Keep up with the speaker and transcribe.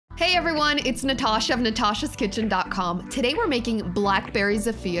Hey everyone, it's Natasha of NatashasKitchen.com. Today we're making Blackberry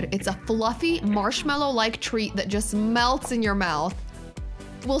Zephyr. It's a fluffy, marshmallow-like treat that just melts in your mouth.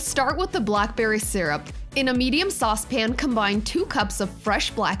 We'll start with the blackberry syrup. In a medium saucepan, combine 2 cups of fresh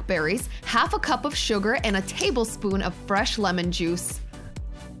blackberries, half a cup of sugar, and a tablespoon of fresh lemon juice.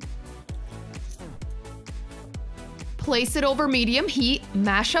 Place it over medium heat,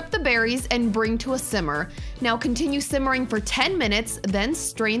 mash up the berries, and bring to a simmer. Now continue simmering for 10 minutes, then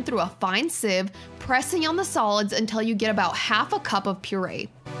strain through a fine sieve, pressing on the solids until you get about half a cup of puree.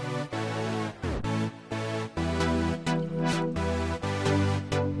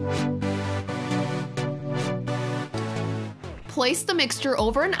 Place the mixture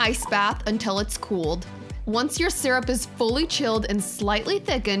over an ice bath until it's cooled. Once your syrup is fully chilled and slightly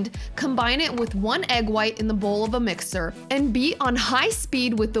thickened, combine it with 1 egg white in the bowl of a mixer and beat on high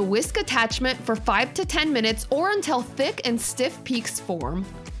speed with the whisk attachment for 5 to 10 minutes or until thick and stiff peaks form.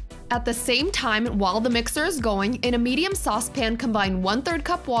 At the same time, while the mixer is going, in a medium saucepan, combine 1/3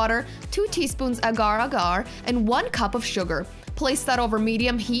 cup water, 2 teaspoons agar, and 1 cup of sugar. Place that over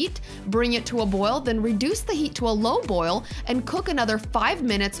medium heat, bring it to a boil, then reduce the heat to a low boil and cook another 5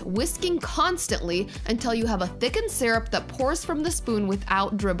 minutes, whisking constantly until you have a thickened syrup that pours from the spoon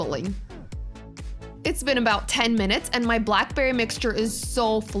without dribbling. It's been about 10 minutes and my blackberry mixture is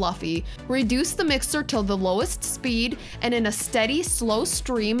so fluffy. Reduce the mixer till the lowest speed and in a steady, slow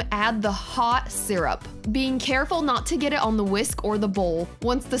stream, add the hot syrup, being careful not to get it on the whisk or the bowl.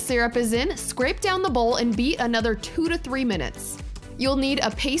 Once the syrup is in, scrape down the bowl and beat another 2 to 3 minutes. You'll need a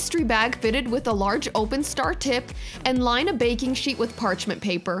pastry bag fitted with a large open star tip and line a baking sheet with parchment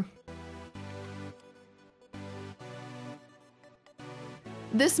paper.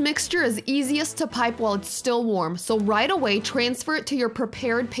 This mixture is easiest to pipe while it's still warm, so right away transfer it to your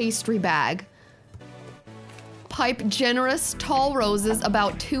prepared pastry bag. Pipe generous, tall roses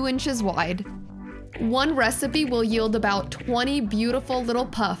about 2 inches wide. One recipe will yield about 20 beautiful little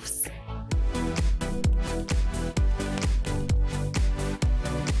puffs.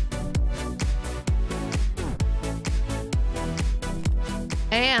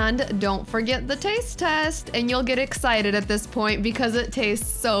 And don't forget the taste test, and you'll get excited at this point because it tastes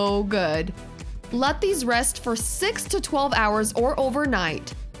so good. Let these rest for 6 to 12 hours or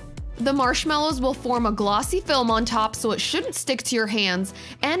overnight. The marshmallows will form a glossy film on top so it shouldn't stick to your hands,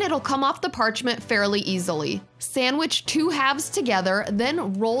 and it'll come off the parchment fairly easily. Sandwich 2 halves together,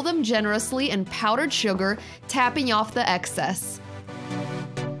 then roll them generously in powdered sugar, tapping off the excess.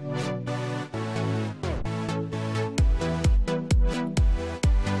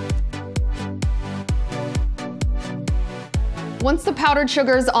 Once the powdered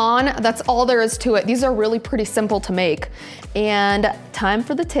sugar is on, that's all there is to it. These are really pretty simple to make. And time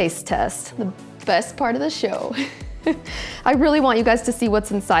for the taste test, the best part of the show. I really want you guys to see what's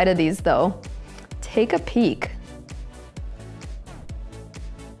inside of these though. Take a peek.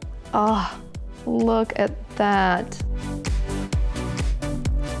 Oh, look at that.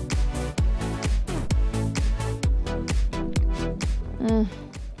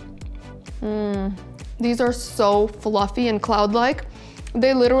 These are so fluffy and cloud-like.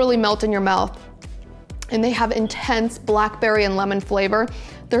 They literally melt in your mouth. And they have intense blackberry and lemon flavor.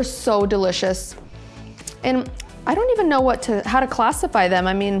 They're so delicious. And I don't even know how to classify them.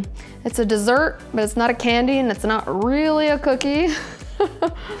 I mean, it's a dessert, but it's not a candy and it's not really a cookie.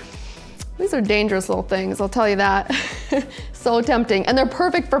 These are dangerous little things, I'll tell you that. So tempting, and they're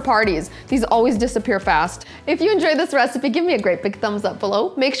perfect for parties. These always disappear fast. If you enjoyed this recipe, give me a great big thumbs up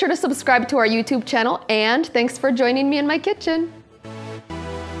below. Make sure to subscribe to our YouTube channel, and thanks for joining me in my kitchen.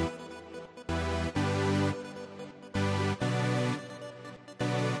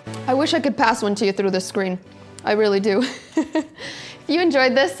 I wish I could pass one to you through the screen. I really do. If you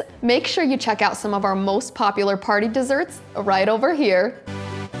enjoyed this, make sure you check out some of our most popular party desserts right over here.